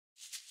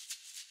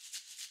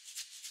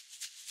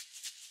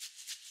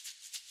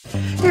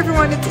Hey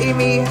everyone, it's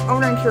Amy,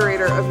 owner and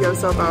curator of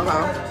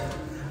Yosoboho.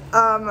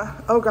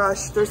 Oh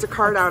gosh, there's a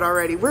card out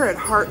already. We're at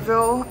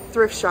Hartville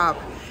Thrift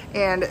Shop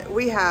and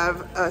we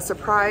have a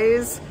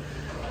surprise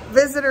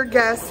visitor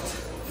guest,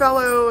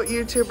 fellow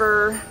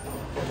YouTuber,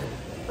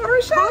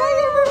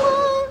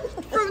 hi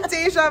everyone, from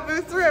Deja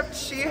Vu Thrift.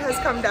 She has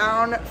come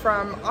down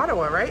from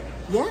Ottawa, right?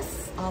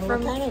 Yes, Ottawa,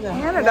 from Canada.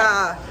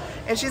 Yeah.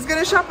 And she's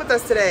gonna shop with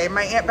us today.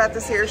 My Aunt Beth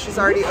is here. She's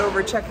already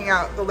over checking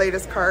out the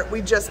latest cart.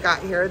 We just got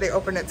here. They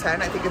open at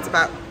 10. I think it's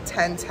about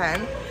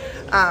 10:10.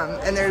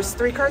 And there's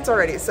 3 carts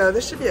already. So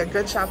this should be a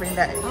good shopping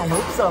day. I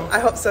hope so. I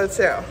hope so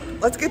too.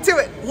 Let's get to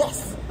it.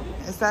 Yes.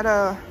 Is that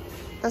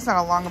that's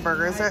not a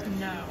Longaberger, is it?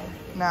 No.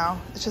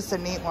 No, it's just a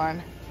neat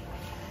one.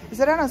 Is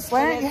it on a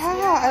slant?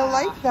 Yeah, I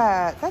like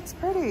that. That's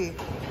pretty.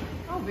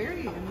 Oh,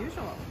 very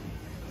unusual.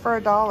 For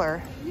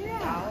 $1.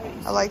 Yeah.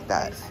 I like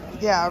that.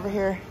 Yeah, over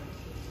here.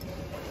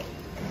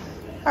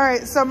 All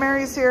right, so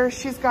Mary's here.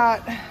 She's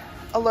got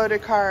a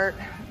loaded cart.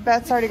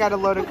 Beth's already got a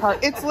loaded cart.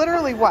 It's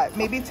literally what,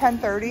 maybe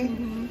 10:30?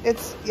 Mm-hmm.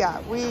 It's, yeah,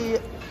 we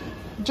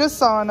just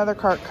saw another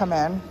cart come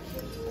in.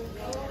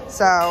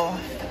 So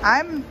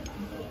I'm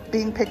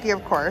being picky,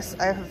 of course.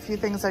 I have a few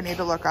things I need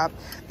to look up.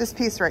 This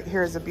piece right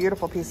here is a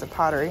beautiful piece of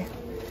pottery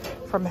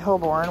from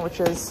Hilborn,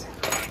 which is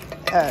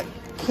a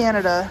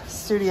Canada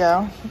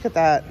studio. Look at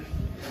that.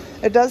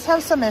 It does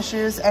have some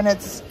issues and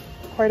it's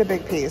quite a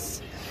big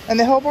piece. And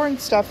the Hilborn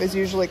stuff is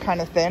usually kind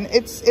of thin.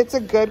 It's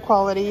a good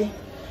quality,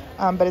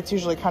 but it's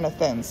usually kind of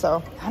thin.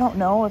 So I don't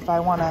know if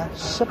I want to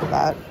ship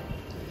that,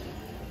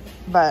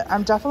 but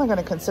I'm definitely going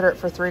to consider it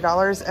for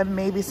 $3 and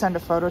maybe send a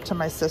photo to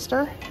my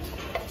sister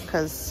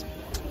because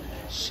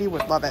she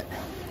would love it.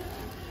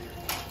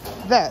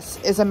 This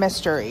is a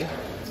mystery.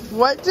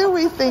 What do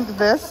we think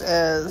this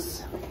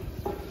is?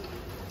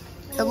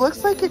 It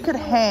looks like it could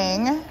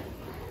hang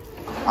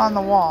on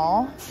the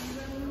wall.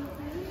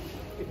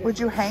 Would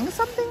you hang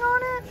something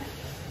on it?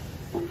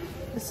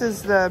 This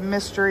is the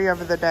mystery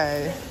of the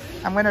day.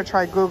 I'm gonna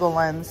try Google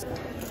Lens.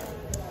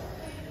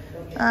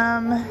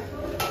 I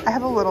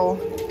have a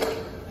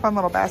fun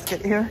little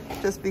basket here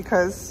just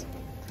because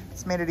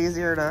it's made it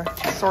easier to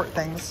sort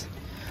things.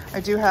 I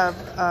do have,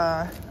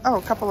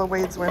 a couple of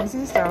Wade's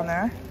Whimsies down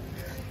there.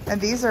 And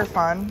these are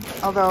fun,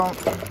 although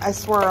I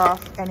swore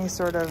off any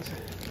sort of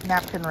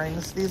napkin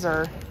rings. These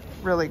are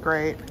really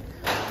great.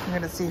 I'm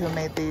gonna see who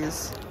made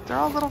these. They're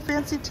all little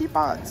fancy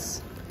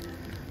teapots.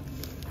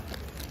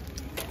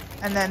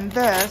 And then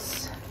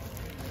this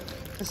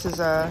is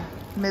a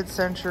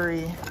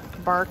mid-century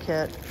bar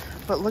kit,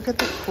 but look at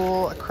the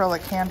cool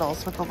acrylic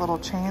handles with the little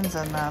chains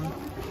in them.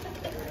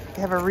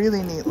 They have a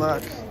really neat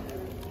look.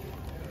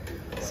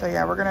 So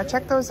yeah, we're gonna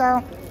check those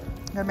out.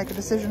 I'm gonna make a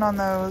decision on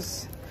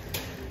those.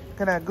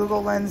 I'm gonna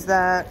Google Lens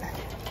that.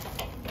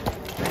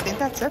 I think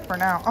that's it for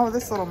now. Oh,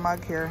 this little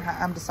mug here,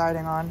 I'm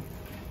deciding on.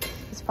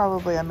 It's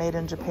probably a made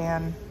in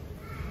Japan.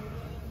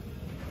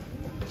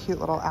 Cute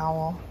little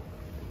owl.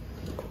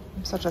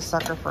 I'm such a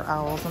sucker for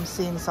owls. I'm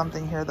seeing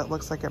something here that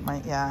looks like it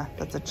might, yeah,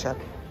 that's a chip.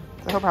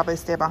 So he'll probably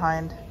stay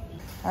behind.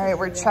 All right,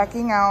 we're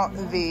checking out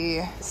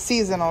the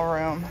seasonal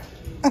room.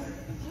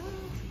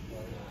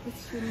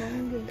 It's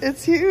humongous.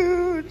 It's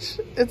huge.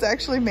 It's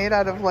actually made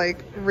out of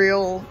like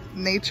real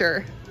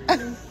nature.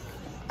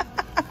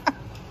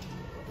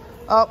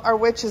 Oh, our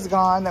witch is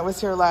gone that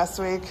was here last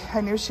week.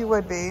 I knew she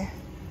would be.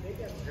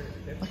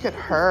 Look at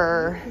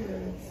her.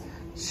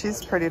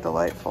 She's pretty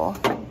delightful.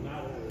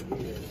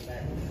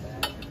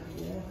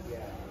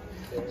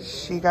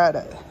 She got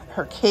it.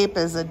 Her cape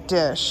is a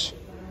dish.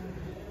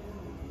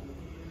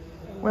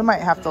 We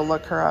might have to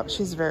look her up.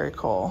 She's very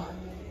cool.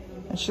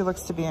 And she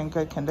looks to be in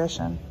good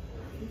condition.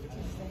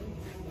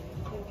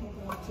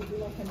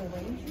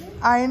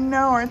 I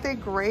know, aren't they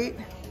great?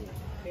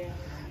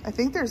 I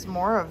think there's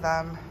more of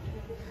them.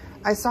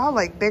 I saw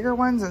like bigger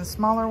ones and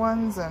smaller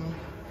ones, and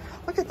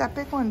look at that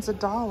big one's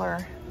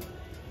 $1.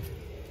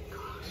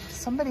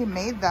 Somebody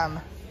made them.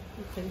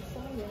 You think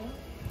so, yeah?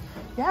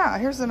 Yeah,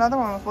 here's another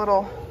one with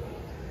little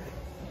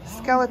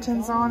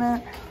skeletons on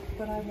it.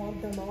 But I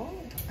want them all.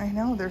 I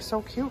know, they're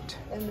so cute.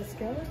 And the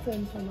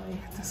skeletons are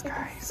like... This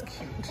guy is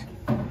cute.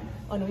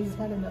 Oh no, he's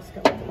not in the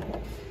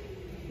skeleton.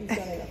 He's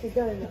got enough. He's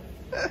got enough.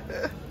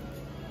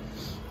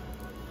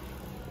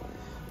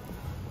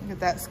 Look at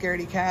that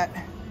scaredy cat.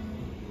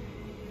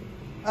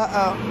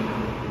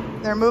 Uh-oh.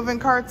 They're moving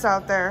carts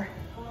out there.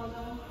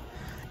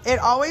 It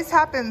always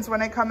happens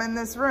when I come in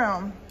this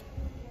room.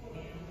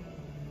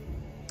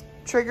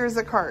 Triggers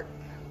a cart.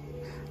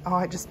 Oh,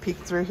 I just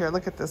peeked through here.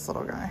 Look at this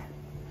little guy.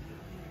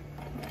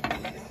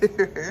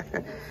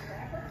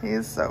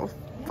 He's so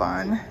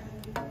fun.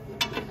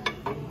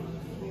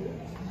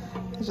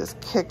 He's just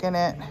kicking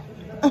it.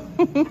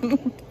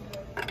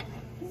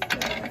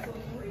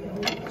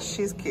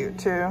 She's cute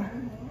too.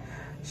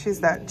 She's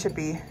that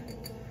chippy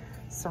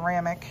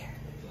ceramic.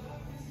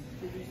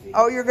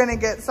 Oh, you're gonna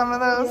get some of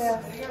those?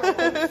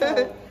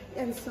 Yeah.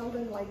 And sell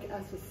them like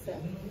as a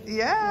set.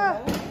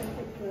 Yeah.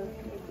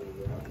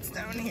 It's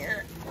down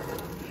here.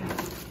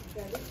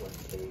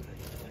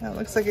 That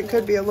looks like it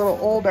could be a little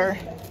older.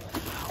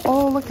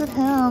 Oh, look at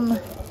him.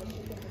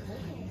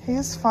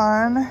 He's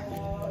fun.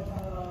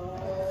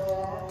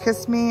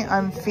 Kiss me,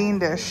 I'm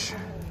fiendish.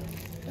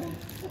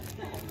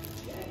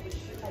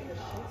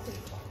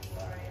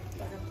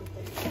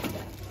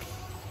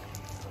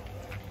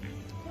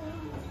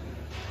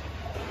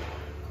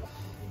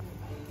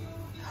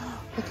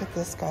 Look at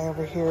this guy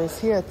over here. Is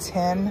he a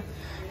tin?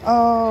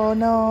 Oh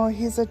no,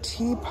 he's a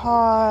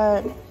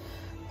teapot.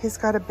 He's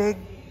got a big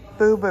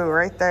boo-boo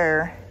right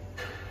there.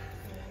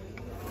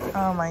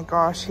 Oh my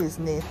gosh, he's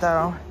neat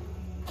though.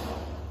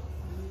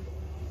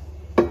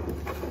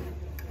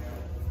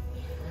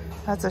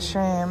 That's a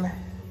shame.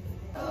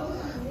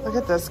 Look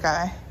at this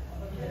guy.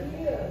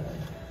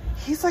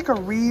 He's like a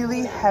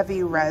really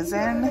heavy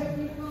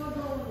resin.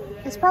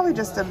 He's probably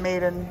just a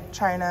made in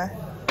China.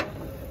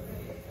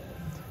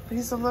 But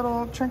he's a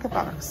little trinket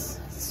box.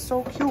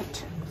 So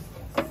cute.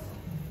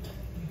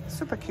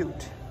 Super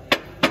cute.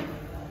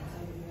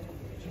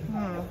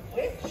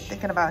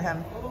 Thinking about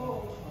him.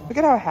 Look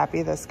at how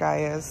happy this guy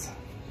is.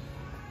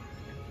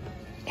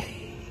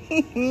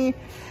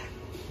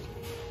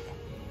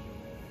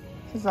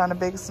 He's on a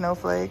big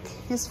snowflake.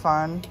 He's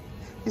fun.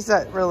 He's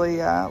that really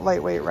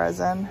lightweight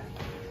resin.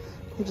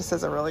 He just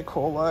has a really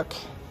cool look.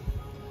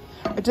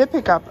 I did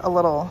pick up a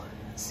little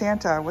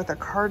Santa with a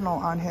cardinal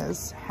on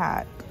his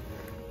hat.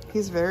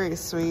 He's very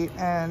sweet,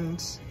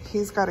 and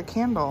he's got a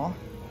candle.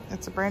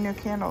 It's a brand new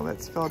candle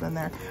that's filled in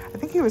there. I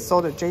think he was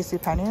sold at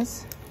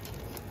JCPenney's.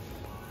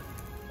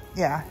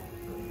 Yeah,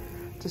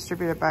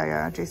 distributed by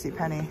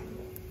JCPenney.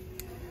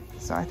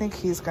 So I think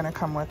he's gonna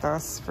come with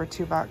us for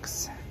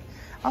 $2.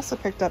 Also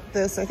picked up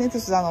this. I think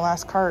this is on the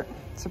last cart.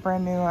 It's a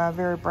brand new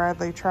Vera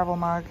Bradley travel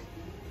mug.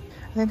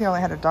 I think they only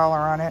had $1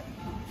 on it.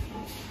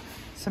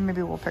 So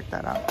maybe we'll pick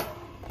that up.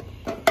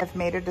 I've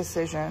made a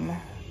decision.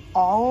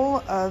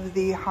 All of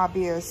the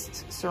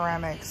hobbyist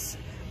ceramics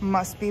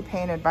must be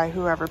painted by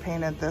whoever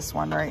painted this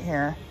one right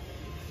here.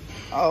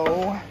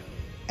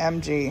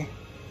 OMG.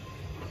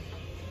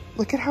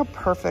 Look at how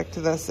perfect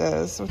this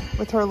is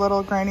with her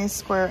little granny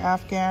square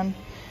Afghan.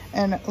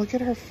 And look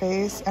at her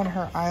face and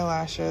her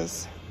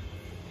eyelashes.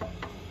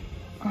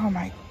 Oh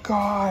my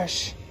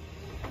gosh.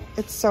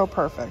 It's so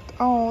perfect.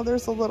 Oh,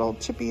 there's a little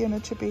chippy and a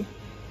chippy.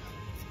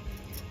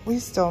 We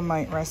still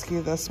might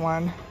rescue this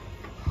one.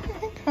 Oh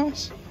my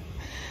gosh.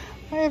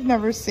 I have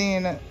never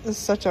seen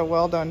such a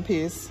well done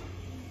piece.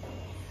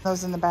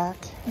 Those in the back?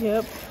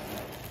 Yep.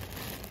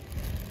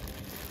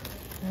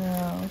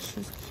 Yeah,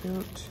 she's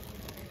cute.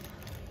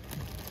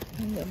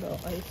 And a little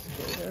ice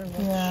skater. What's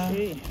Yeah.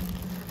 she?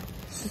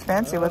 She's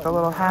fancy with a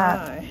little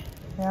hat. My.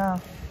 Yeah.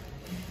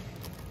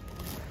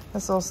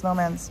 This little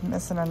snowman's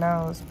missing a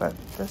nose, but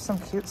there's some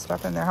cute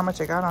stuff in there. How much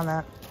you got on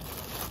that?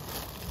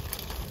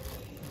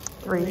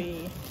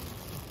 $3.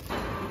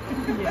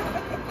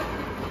 Yeah.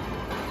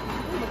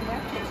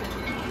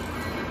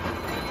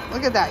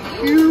 Look at that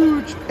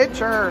huge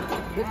picture.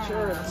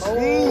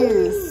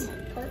 Jeez.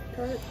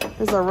 Cart.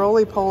 There's a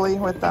roly-poly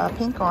with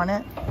pink on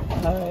it.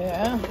 Oh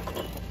yeah.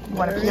 You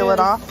want to There peel it it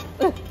off?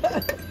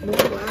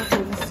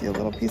 is. See a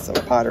little piece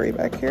of pottery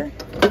back here.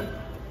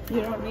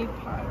 You don't need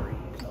pottery.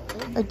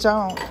 I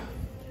don't.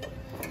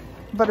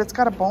 But it's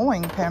got a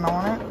bowling pin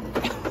on it.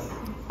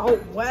 Oh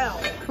wow.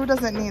 Who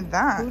doesn't need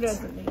that? Who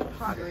doesn't need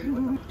pottery?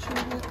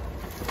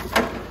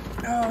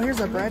 Oh, here's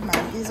a bread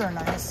knife. These are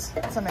nice.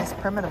 It's a nice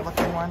primitive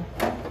looking one.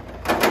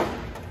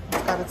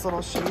 It's got its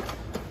little sheath.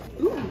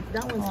 Ooh,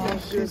 that one's Oh, really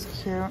she's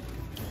good.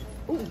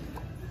 cute. Ooh.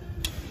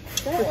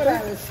 That's what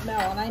I was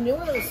smelling. I knew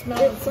it was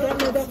smelling.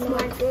 That's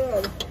my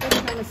good. That's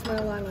the kind of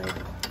smell I like.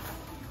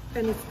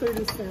 And it's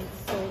 30 cents.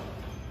 So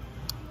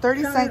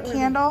 30-cent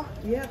candle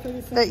yeah,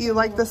 30 cents. that you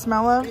like the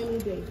smell of? Any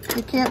day.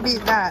 You can't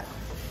beat that.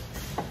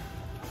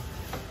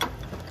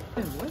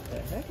 And what the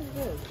heck is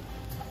this?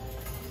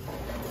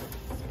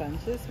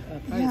 Sponges?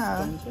 Yeah.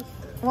 Sponges?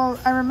 Well,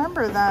 I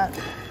remember that.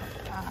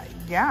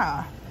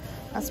 Yeah,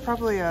 that's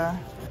probably a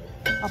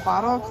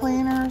bottle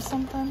cleaner or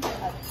something.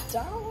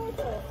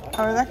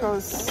 Oh, that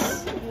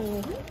goes.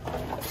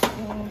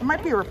 It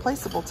might be a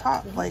replaceable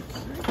top. Like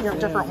you have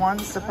different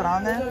ones to put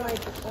on there.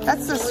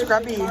 That's the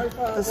scrubby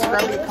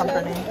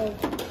company.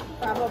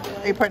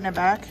 Are you putting it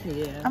back?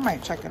 Yeah. I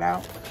might check it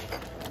out.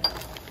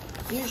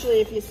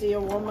 Usually if you see a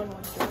woman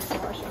with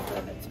George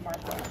Washington, it's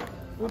Martha.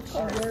 Would she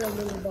wear a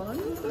little bun?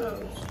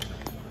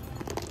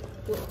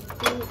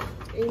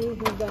 Amy,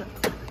 who's that?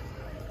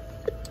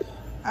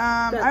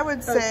 I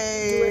would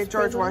say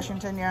George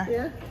Washington. Yeah.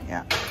 Yeah?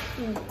 Yeah.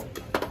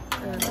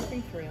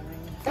 Nothing thrilling.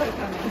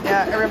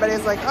 Yeah.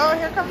 Everybody's like, oh,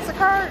 here comes the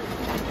cart.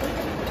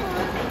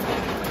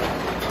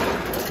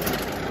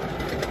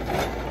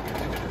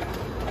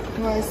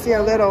 Oh, I see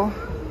a little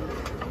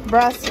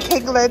brass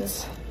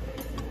piglets.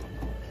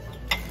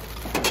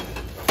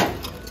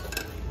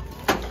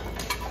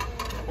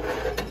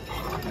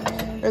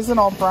 There's an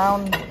all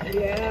brown.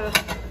 Yeah.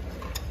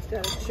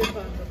 Got a chip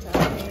on the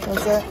top.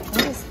 Is it?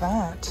 What is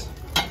that?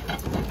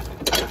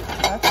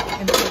 That's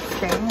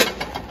interesting.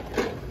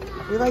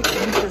 We like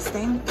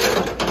interesting.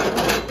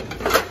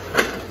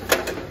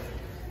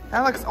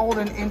 That looks old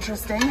and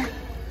interesting.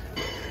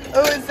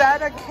 Oh, is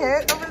that a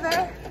kit over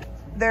there?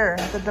 there,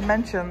 the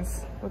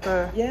dimensions with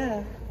the.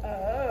 Yeah.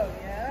 Oh,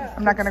 yeah.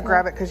 I'm not gonna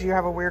grab it because you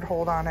have a weird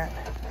hold on it.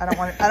 I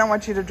don't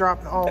want you to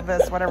drop all of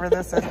this, whatever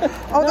this is.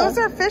 Oh, those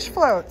are fish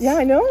floats. Yeah,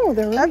 I know.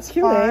 They're really That's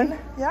cute, fun. eh?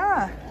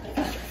 Yeah.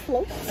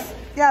 Floats.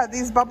 Yeah,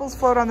 these bubbles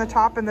float on the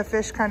top and the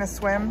fish kind of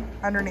swim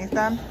underneath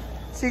them.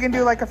 So you can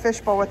do like a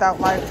fishbowl without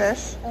live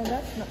fish. Oh,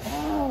 that's not,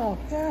 oh,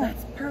 yeah.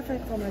 That's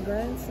perfect for my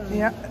grandson.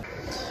 Yeah.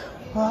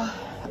 Well,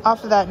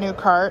 off of that new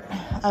cart,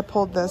 I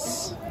pulled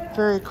this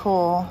very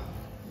cool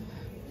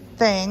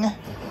thing.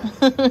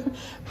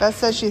 Beth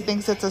says she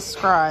thinks it's a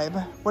scribe.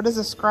 What does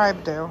a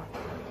scribe do?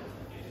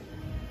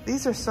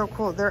 These are so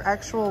cool. They're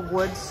actual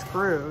wood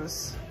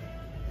screws.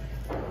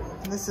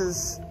 And this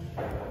is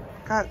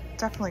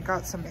definitely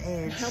got some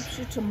age. It helps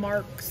you to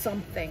mark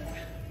something.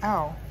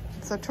 Oh,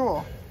 it's a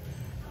tool.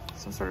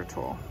 Some sort of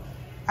tool.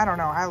 I don't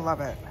know. I love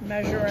it.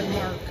 Measure and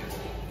mark.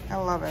 I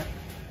love it.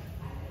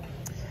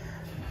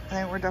 I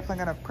think we're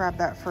definitely going to grab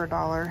that for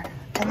 $1.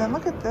 And then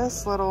look at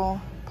this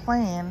little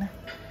plane.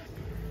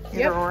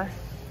 Either or.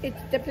 It's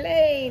the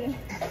plane.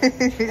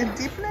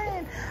 Deep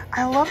plane.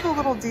 I love the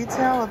little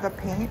detail of the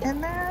paint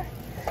in there.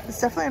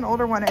 It's definitely an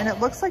older one, and it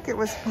looks like it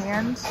was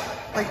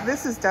like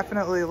this is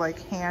definitely like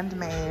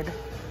handmade.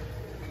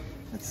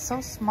 It's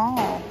so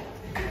small.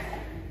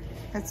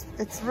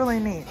 It's really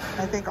neat.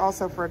 I think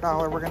also for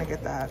 $1 we're gonna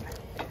get that.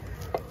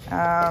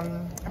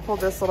 I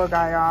pulled this little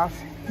guy off.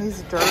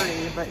 He's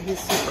dirty, but he's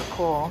super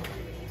cool.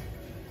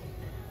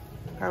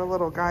 Got a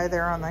little guy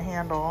there on the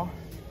handle.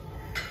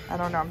 I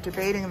don't know, I'm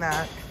debating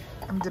that.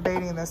 I'm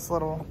debating this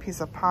little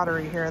piece of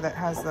pottery here that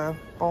has the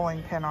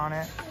bowling pin on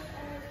it.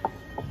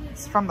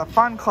 It's from the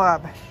Fun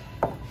Club.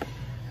 I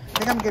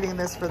think I'm getting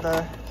this for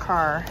the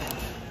car.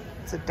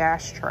 It's a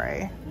dash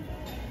tray.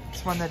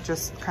 It's one that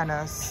just kind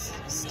of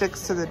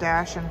sticks to the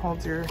dash and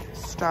holds your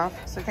stuff.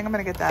 So I think I'm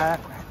gonna get that.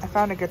 I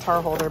found a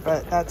guitar holder,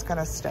 but that's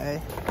gonna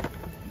stay.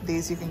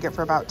 These you can get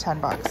for about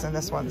 10 bucks, and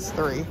this one's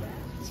 $3.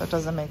 So it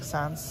doesn't make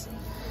sense.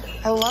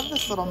 I love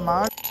this little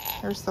mug.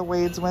 There's the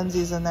Wade's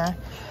Winsies in there.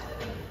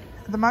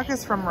 The mug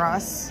is from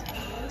Russ.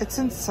 It's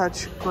in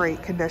such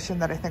great condition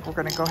that I think we're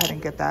gonna go ahead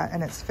and get that,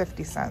 and it's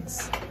 50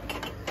 cents.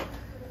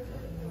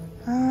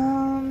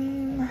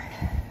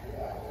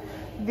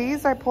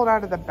 These I pulled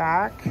out of the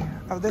back.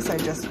 Oh, this I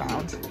just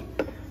found.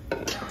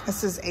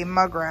 This is a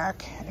mug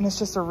rack, and it's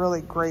just a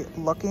really great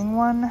looking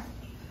one.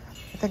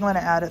 I think I'm gonna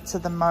add it to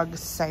the mug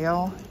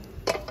sale.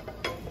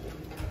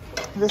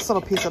 This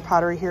little piece of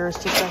pottery here is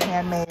just a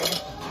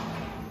handmade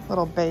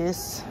little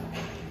base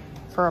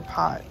for a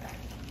pot.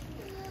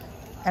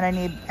 And I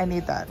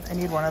need that. I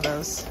need one of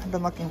those. I've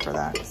been looking for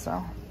that,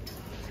 so.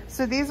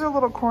 So these are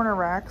little corner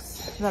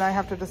racks that I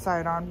have to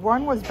decide on.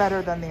 One was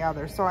better than the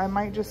other, so I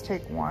might just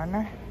take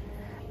one.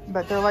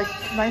 But they're like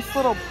nice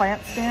little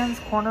plant stands,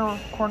 corner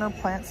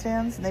plant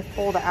stands, and they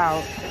fold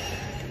out.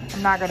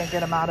 I'm not gonna get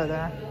them out of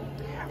there.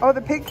 Oh,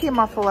 the pig came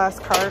off the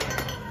last cart.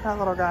 That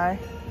little guy.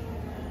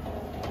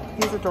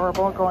 He's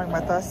adorable, going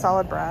with us,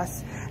 solid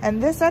brass.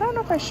 And this, I don't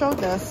know if I showed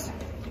this,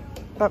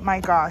 but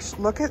my gosh,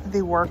 look at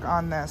the work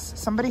on this.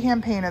 Somebody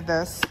hand painted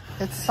this.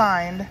 It's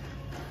signed.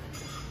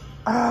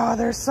 Oh,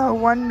 they're so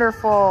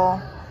wonderful.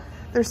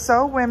 They're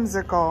so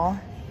whimsical.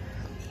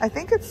 I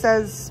think it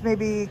says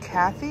maybe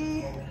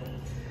Kathy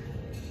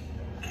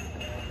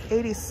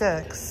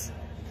 86.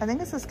 I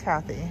think it says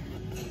Kathy.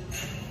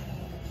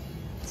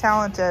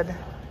 Talented,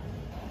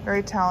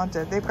 very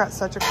talented. They've got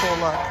such a cool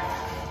look.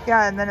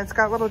 Yeah, and then it's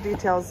got little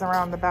details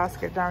around the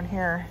basket down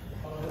here.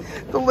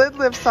 The lid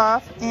lifts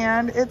off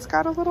and it's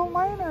got a little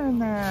liner in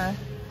there.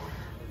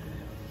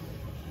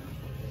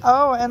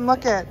 Oh, and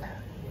look at,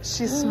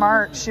 she's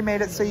smart. She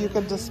made it so you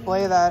could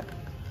display that.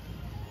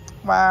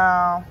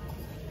 Wow.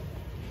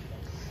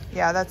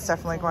 Yeah, that's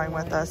definitely going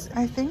with us.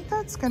 I think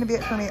that's gonna be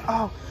it for me.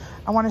 Oh,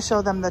 I wanna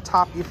show them the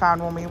top you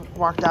found when we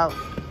walked out.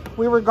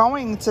 We were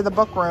going to the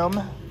book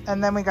room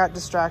and then we got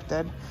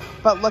distracted.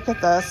 But look at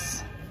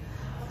this.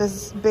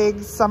 This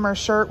big summer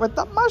shirt with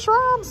the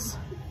mushrooms.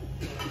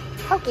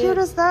 How cute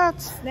is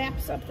that?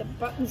 Snaps up the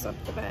buttons up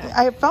the back.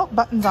 I felt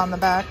buttons on the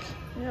back.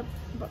 Yep,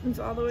 buttons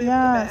all the way up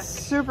Yeah, the back.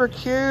 super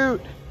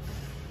cute.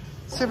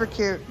 Super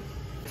cute.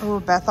 Oh,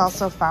 Beth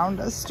also found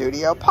a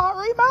studio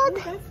pottery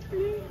mug.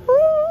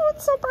 Ooh,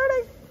 it's so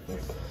pretty.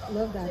 I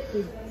love that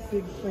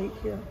big plate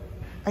here.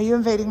 Are you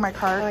invading my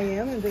cart? I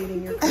am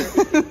invading your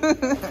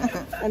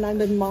cart. And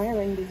I'm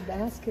admiring this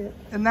basket.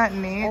 Isn't that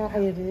neat?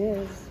 It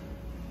is.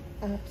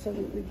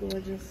 Absolutely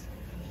gorgeous.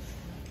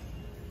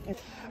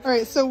 All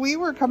right, so we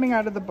were coming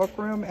out of the book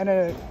room and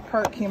a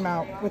cart came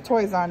out with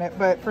toys on it,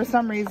 but for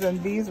some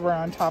reason these were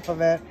on top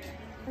of it.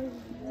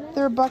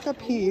 They're $1 a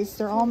piece.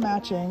 They're all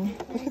matching.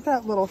 Look at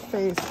that little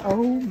face.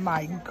 Oh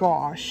my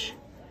gosh.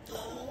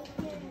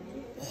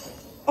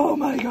 Oh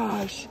my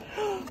gosh.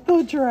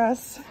 The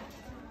dress.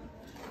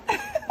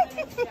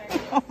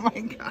 Oh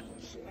my gosh.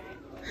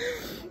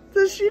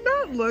 Does she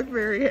not look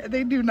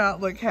they do not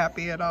look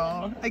happy at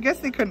all. I guess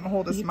they couldn't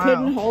hold a smile.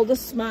 Couldn't hold a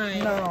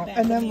smile. No,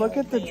 and then look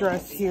at the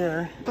dress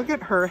here. Look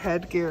at her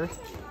headgear.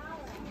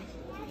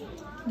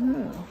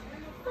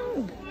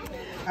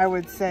 I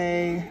would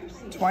say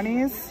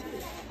 20s.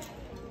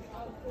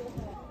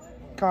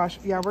 gosh,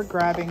 yeah, we're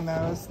grabbing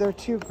those. They're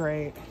too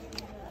great.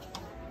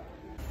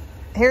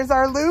 Here's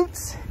our loot.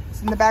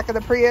 It's in the back of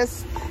the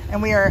Prius,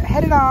 and we are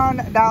headed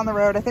on down the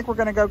road. I think we're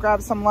gonna go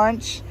grab some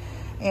lunch,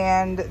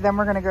 and then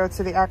we're gonna go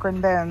to the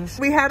Akron Bins.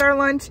 We had our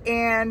lunch,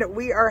 and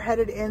we are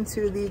headed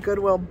into the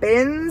Goodwill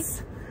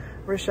Bins.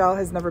 Rochelle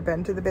has never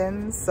been to the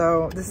Bins,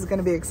 so this is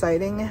gonna be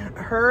exciting.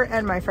 Her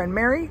and my friend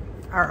Mary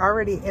are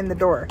already in the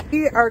door.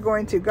 We are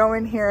going to go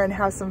in here and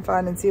have some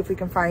fun and see if we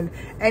can find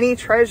any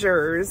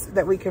treasures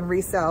that we can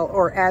resell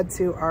or add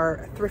to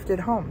our thrifted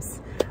homes.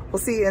 We'll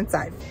see you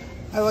inside.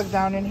 I looked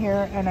down in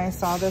here and I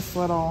saw this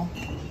little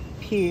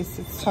piece.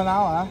 It's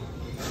tonala.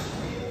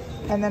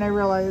 And then I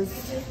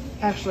realized,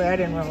 actually I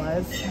didn't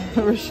realize,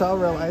 Rochelle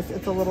realized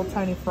it's a little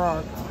tiny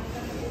frog.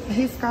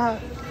 He's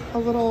got a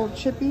little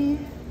chippy,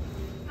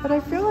 but I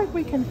feel like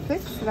we can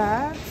fix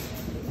that.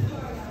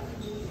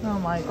 Oh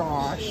my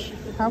gosh,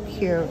 how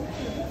cute.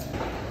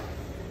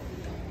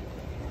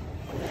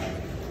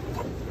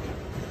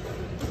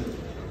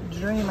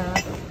 Dreamer.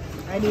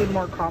 I need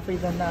more coffee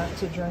than that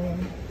to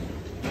dream.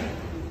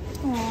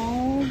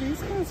 Oh,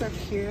 these guys are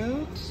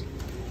cute.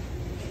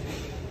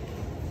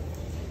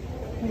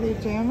 Are they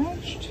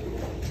damaged?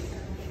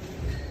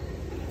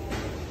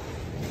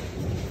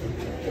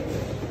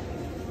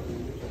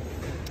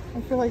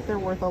 I feel like they're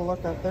worth a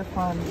look at. They're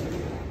fun.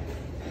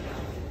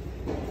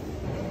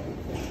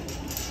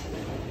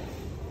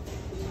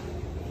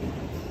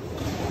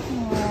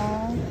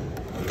 Aww.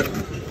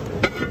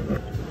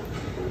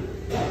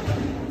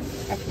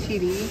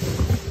 FTD.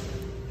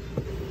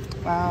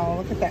 Wow,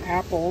 look at the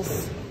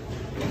apples.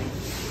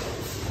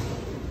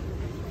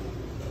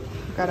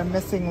 Got a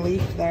missing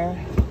leaf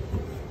there.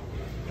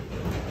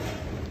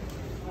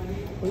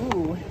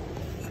 Ooh.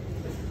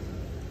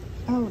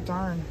 Oh,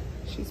 darn.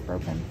 She's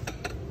broken.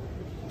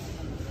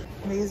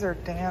 These are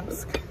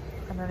Dansk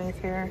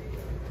underneath here.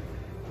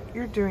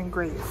 You're doing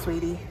great,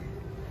 sweetie.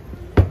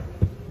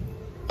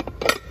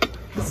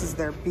 This is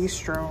their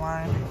bistro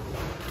line.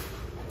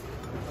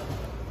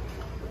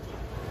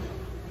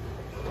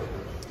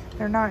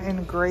 They're not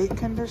in great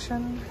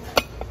condition,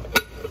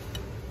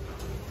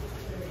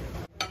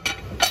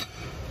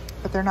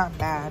 but they're not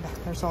bad.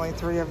 There's only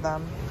 3 of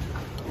them.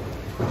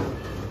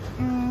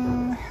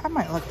 I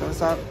might look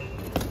those up.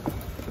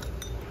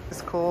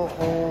 This cool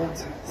old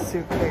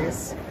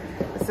suitcase.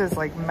 This is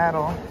like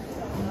metal.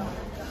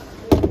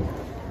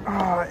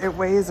 Oh, it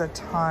weighs a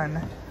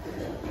ton.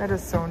 That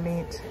is so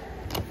neat.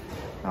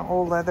 An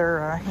old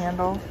leather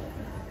handle.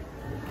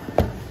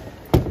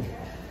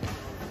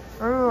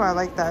 Oh, I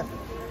like that.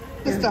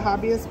 Just a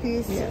hobbyist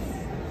piece? Yes.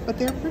 But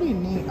they're pretty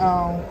neat.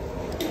 Oh,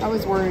 I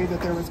was worried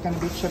that there was going to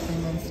be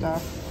chipping and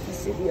stuff. You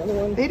see the other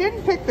one? They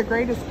didn't pick the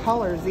greatest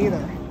colors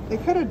either. They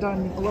could have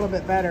done a little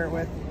bit better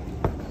with...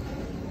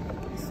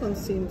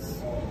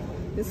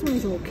 This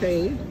one's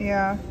okay.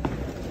 Yeah.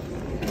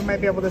 We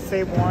might be able to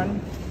save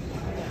one.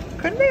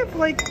 Couldn't they have,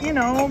 like, you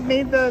know,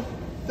 made the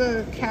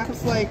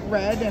caps like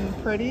red and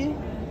pretty?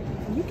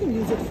 You can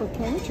use it for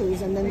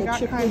planters, and then They the got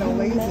chip kind of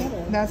wouldn't lazy.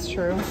 matter. That's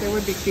true. They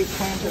would be cute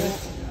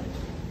planters.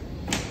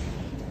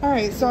 All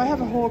right, so I have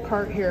a whole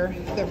cart here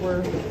that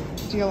we're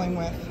dealing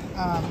with.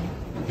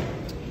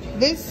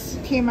 This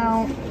came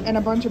out in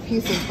a bunch of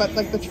pieces, but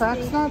like the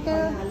track's not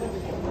there.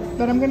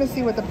 But I'm gonna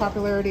see what the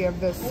popularity of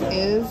this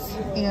is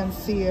and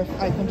see if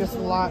I can just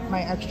lot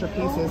my extra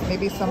pieces.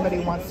 Maybe somebody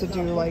wants to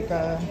do like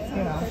a,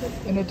 you know,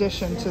 in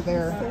addition to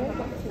their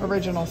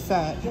original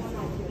set,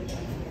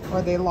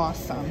 or they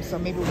lost some. So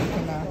maybe we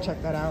can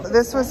check that out.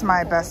 This was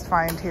my best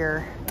find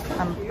here.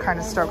 I'm kind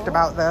of stoked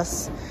about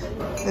this.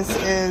 This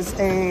is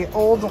a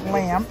old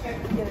lamp.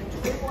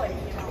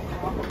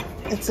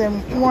 It's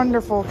in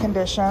wonderful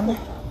condition.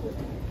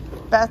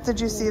 Beth, did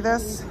you see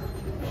this?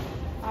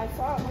 I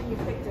saw it when you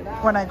picked it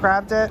up. When I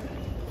grabbed it,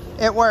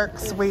 it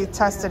works. We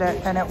tested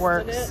it and it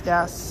works.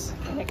 Yes.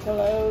 And it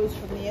glows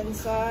from the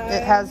inside.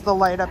 It has the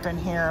light up in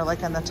here,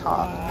 like in the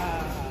top.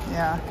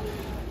 Yeah.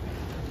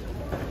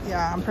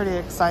 Yeah, I'm pretty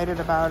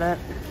excited about it.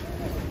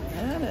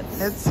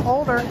 And It's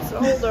older. It's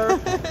older.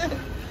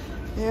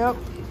 Yep.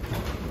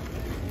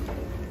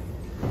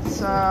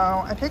 So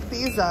I picked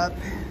these up.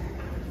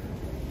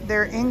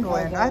 They're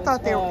England. I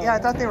thought they were, yeah, I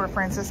thought they were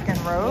Franciscan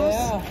rose.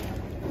 Yeah.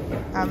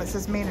 It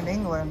says made in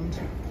England.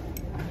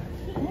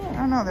 I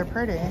don't know, they're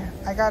pretty.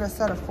 I got a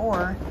set of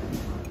 4.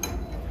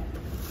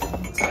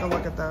 Let's take a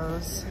look at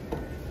those.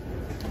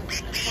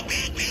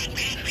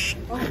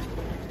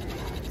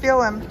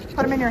 Feel him.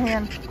 Put him in your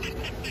hand.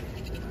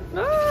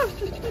 Ah!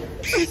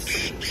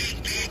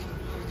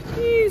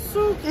 He's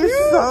so cute.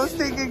 He's so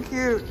stinking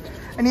cute.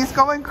 And he's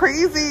going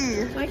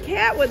crazy. My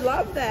cat would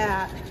love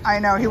that. I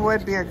know, he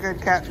would be a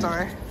good cat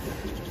toy.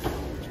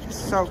 He's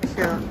so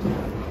cute.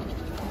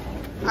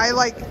 I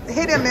like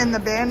hit him in the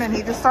bin and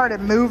he just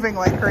started moving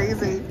like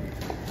crazy.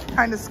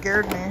 Kind of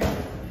scared me.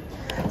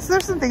 So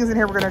there's some things in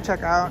here we're gonna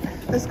check out.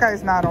 This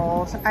guy's not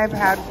old. I've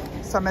had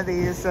some of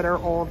these that are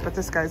old, but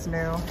this guy's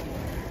new.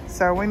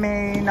 So we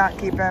may not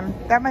keep him.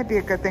 That might be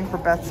a good thing for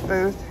Beth's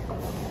booth.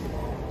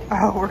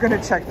 Oh, we're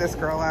gonna check this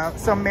girl out.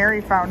 So Mary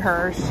found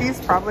her.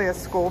 She's probably a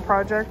school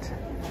project.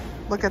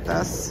 Look at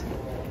this.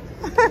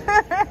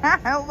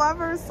 I love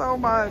her so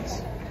much.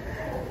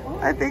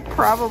 I think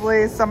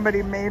probably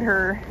somebody made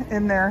her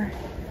in their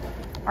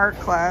art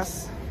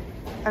class.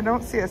 I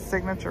don't see a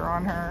signature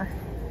on her.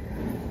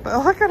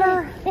 But look at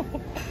her.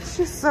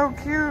 She's so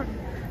cute.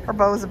 Her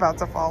bow's about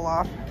to fall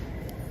off.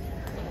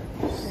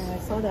 Yeah, I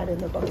saw that in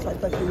the box. I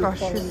thought you would Oh,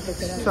 fall and she's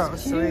pick it so up.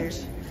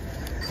 sweet.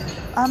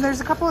 There's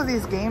a couple of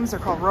these games. They're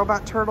called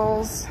Robot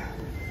Turtles.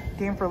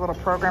 Game for little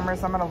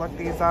programmers. I'm gonna look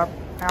these up.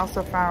 I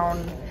also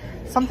found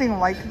something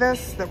like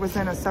this that was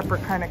in a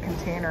separate kind of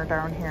container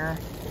down here.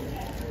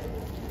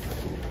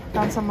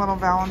 Found some little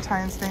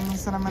Valentine's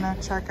things that I'm gonna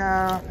check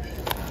out.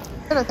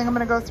 I think I'm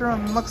gonna go through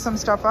and look some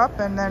stuff up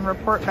and then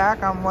report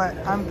back on what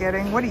I'm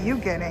getting. What are you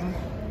getting?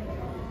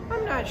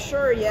 I'm not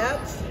sure yet.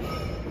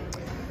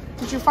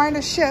 Did you find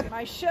a ship?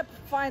 My ship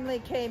finally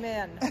came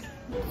in.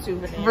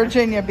 Souvenir.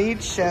 Virginia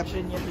Beach ship,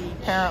 Virginia Beach.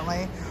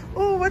 apparently.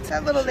 Oh, what's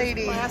that little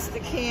lady?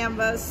 Plastic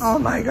canvas. Oh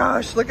my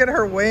gosh, look at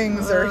her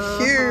wings. They're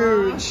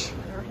huge.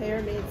 Her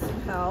hair needs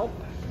some help.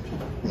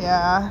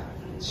 Yeah,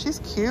 she's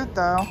cute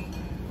though.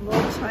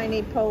 Little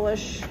tiny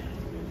Polish.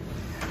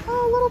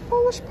 Oh, little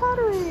Polish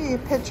pottery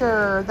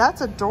picture.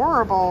 That's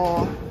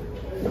adorable.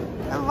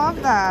 I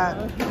love that.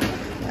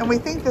 And we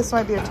think this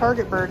might be a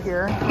Target bird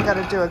here. We got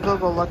to do a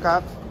Google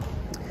lookup.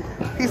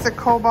 Piece of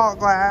cobalt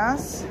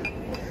glass.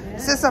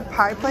 Is this a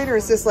pie plate or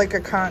is this like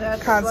a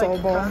console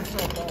bowl?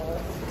 Console bowl.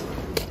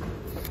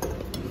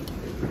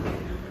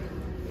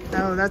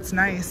 Oh, that's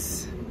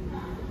nice.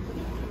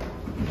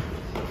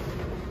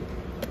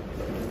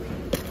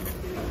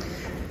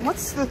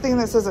 What's the thing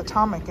that says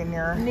atomic in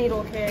your...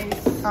 Needle case.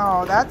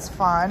 Oh, that's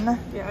fun.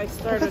 Yeah, I Look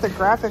started at the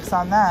graphics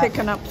on that.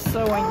 picking up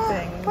sewing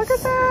things. Look at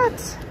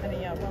that.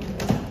 Any of them.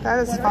 That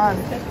is fun.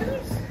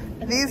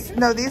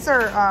 These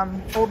are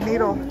old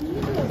needle.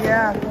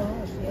 Yeah.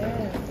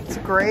 It's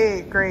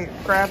great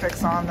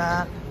graphics on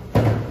that.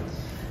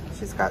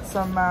 She's got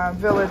some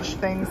village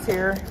things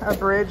here, a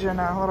bridge and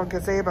a little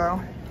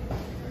gazebo.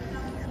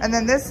 And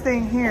then this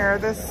thing here,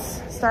 this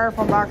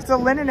styrofoam box, the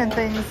linen and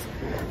things,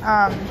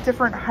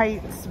 different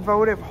heights,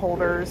 votive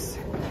holders.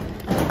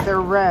 They're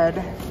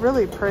red,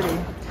 really pretty.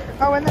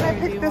 Oh, and then I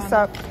picked this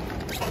up.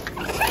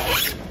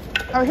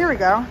 Oh, here we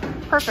go.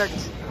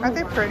 Perfect. Aren't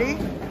they pretty?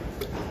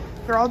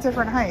 They're all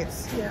different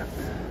heights. Yeah.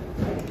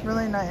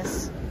 Really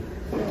nice.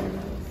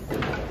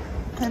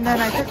 And then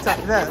I picked up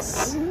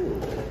this.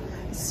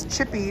 It's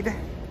chippied,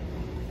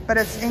 but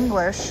it's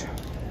English.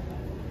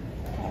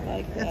 I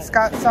like that. It's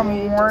got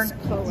some worn,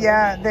 color.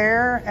 yeah,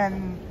 there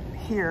and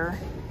here,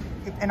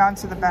 and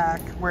onto the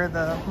back where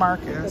the mark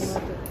is.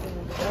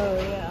 Oh,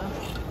 yeah.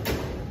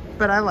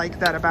 But I like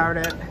that about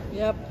it.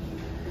 Yep.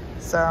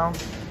 So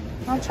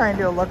I'll try and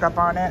do a lookup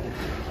on it.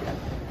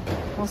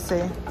 We'll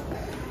see.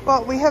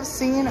 Well, we have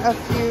seen a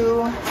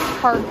few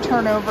cart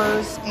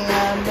turnovers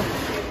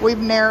and we've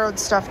narrowed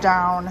stuff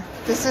down.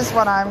 This is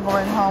what I'm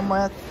going home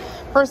with.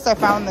 First, I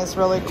found this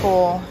really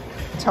cool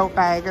tote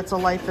bag. It's a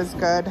Life is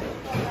Good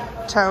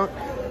tote.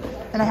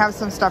 And I have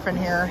some stuff in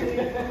here.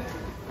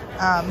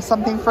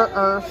 Something for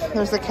Earth.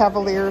 There's a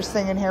Cavaliers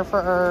thing in here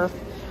for Earth.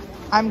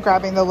 I'm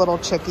grabbing the little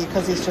chickie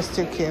because he's just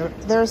too cute.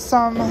 There's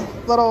some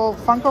little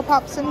Funko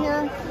Pops in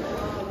here.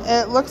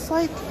 It looks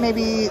like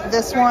maybe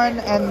this one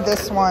and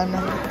this one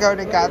go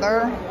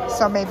together.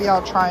 So maybe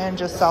I'll try and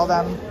just sell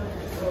them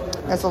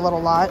as a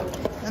little lot.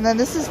 And then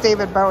this is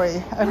David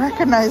Bowie. I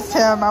recognized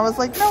him. I was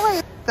like, no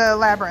way. The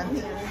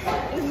Labyrinth.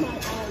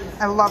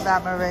 I love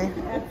that movie.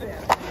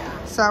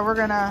 So we're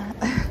gonna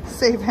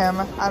save him.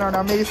 I don't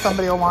know, maybe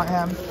somebody will want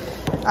him.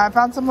 I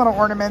found some little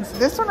ornaments.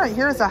 This one right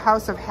here is a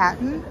House of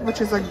Hatton, which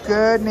is a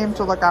good name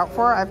to look out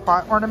for. I've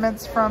bought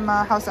ornaments from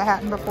House of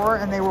Hatton before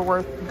and they were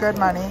worth good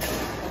money.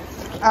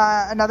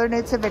 Another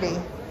nativity.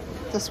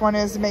 This one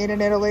is made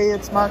in Italy.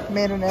 It's marked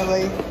made in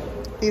Italy.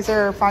 These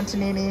are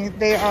Fontanini.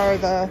 They are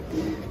the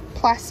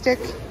plastic.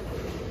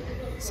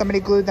 Somebody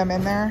glued them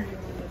in there.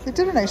 They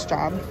did a nice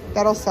job.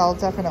 That'll sell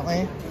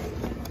definitely.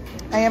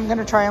 I am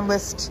gonna try and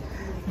list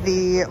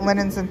the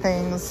linens and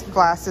things,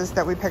 glasses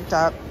that we picked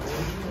up.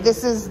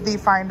 This is the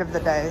find of the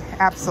day,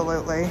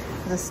 absolutely.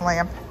 This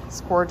lamp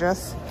is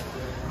gorgeous.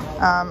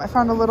 I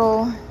found a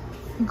little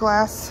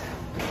glass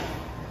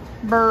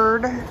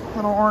bird,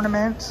 little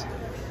ornament.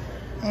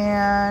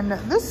 And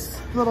this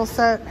little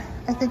set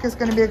I think is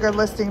gonna be a good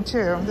listing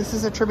too. This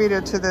is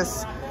attributed to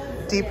this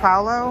Di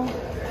Paolo.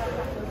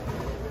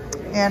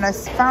 And I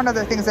found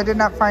other things, I did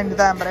not find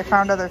them, but I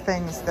found other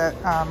things that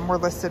were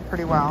listed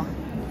pretty well.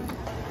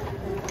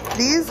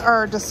 These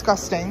are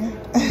disgusting.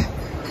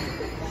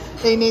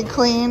 They need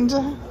cleaned,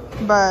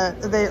 but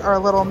they are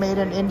little made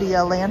in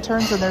India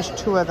lanterns and there's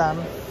 2 of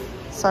them.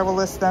 So I will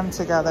list them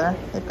together.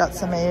 They've got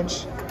some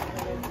age.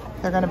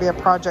 They're gonna be a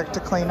project to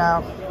clean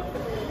out.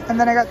 And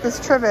then I got this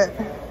trivet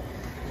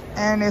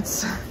and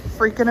it's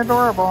freaking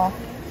adorable.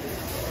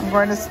 I'm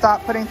going to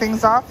stop putting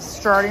things off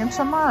starting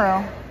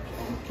tomorrow.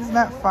 Isn't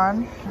that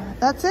fun?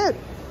 That's it.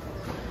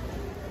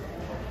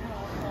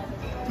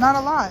 Not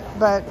a lot,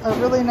 but a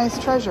really nice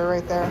treasure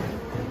right there.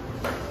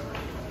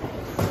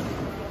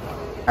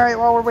 All right,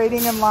 while we're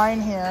waiting in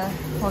line here,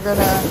 we're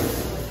gonna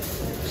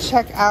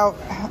check out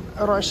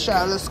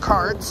Rochelle's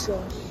cart.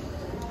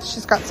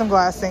 She's got some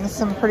glass things,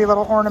 some pretty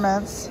little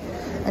ornaments,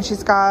 and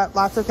she's got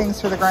lots of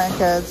things for the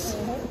grandkids.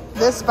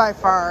 This by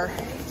far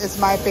is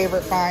my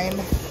favorite find.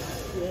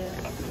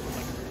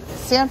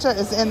 Santa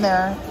is in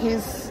there.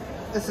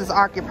 This is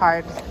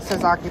occupied. It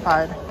says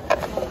occupied.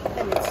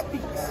 And it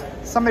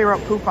speaks. Somebody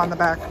wrote poop on the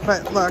back,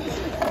 but look.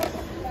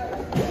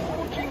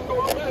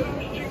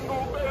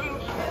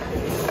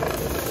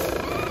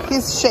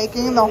 He's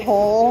shaking the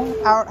whole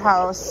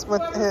outhouse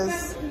with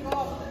his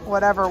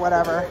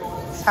whatever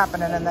is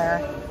happening in there.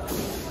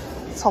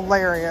 It's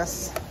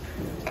hilarious.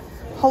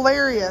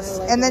 Hilarious.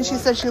 And then she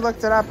said she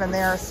looked it up and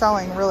they are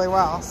selling really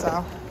well,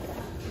 so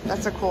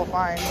that's a cool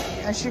find.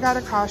 And she got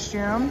a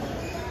costume.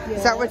 Yeah,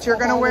 is that what you're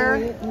gonna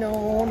wear? No,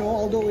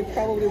 although it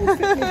probably would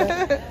fit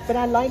me, but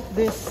I like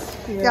this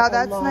here. Yeah,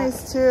 that's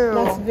nice too.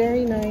 That's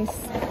very nice.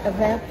 A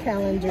VAT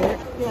calendar.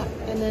 Yeah,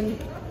 and then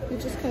you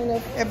just kind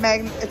of...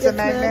 It's a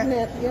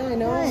magnet. Yeah, I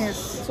know. Nice.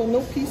 So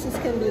no pieces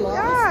can be lost.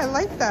 Yeah, I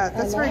like that.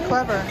 That's very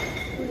clever.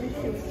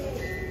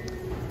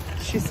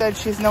 She said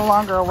she's no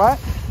longer a what?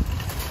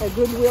 A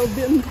Goodwill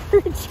Bin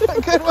virgin.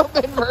 A Goodwill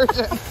Bin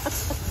virgin.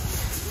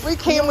 We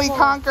came, we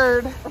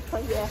conquered.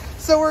 Yeah.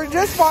 So we're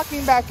just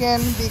walking back in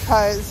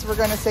because we're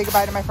going to say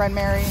goodbye to my friend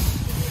Mary.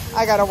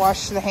 I got to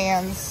wash the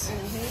hands.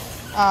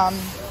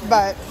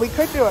 But we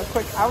could do a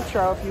quick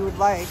outro if you would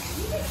like.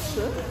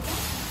 Sure.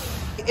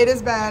 It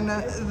has been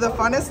the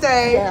funnest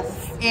day.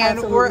 Yes, and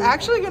absolutely. we're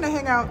actually going to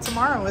hang out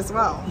tomorrow as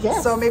well.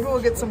 Yes. So maybe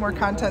we'll get some more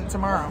content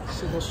tomorrow.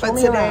 Show But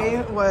me today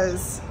around.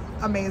 was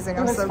amazing.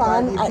 I'm It was so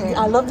fun. glad you came.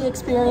 I love the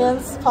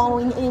experience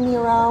following Amy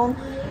around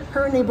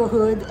her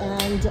neighborhood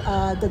and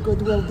the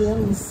Goodwill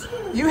Bins.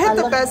 You hit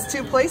the best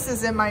two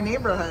places in my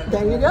neighborhood.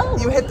 There you go.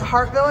 You hit the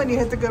Hartville and you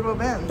hit the Goodwill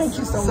Bins. Thank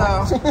you so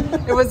much.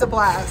 It was a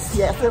blast.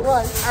 Yes, it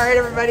was. All right,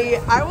 everybody.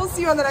 I will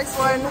see you on the next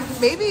one.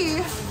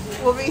 Maybe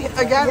we'll be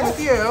again with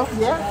you.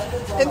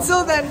 Yeah.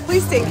 Until then,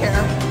 please take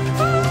care.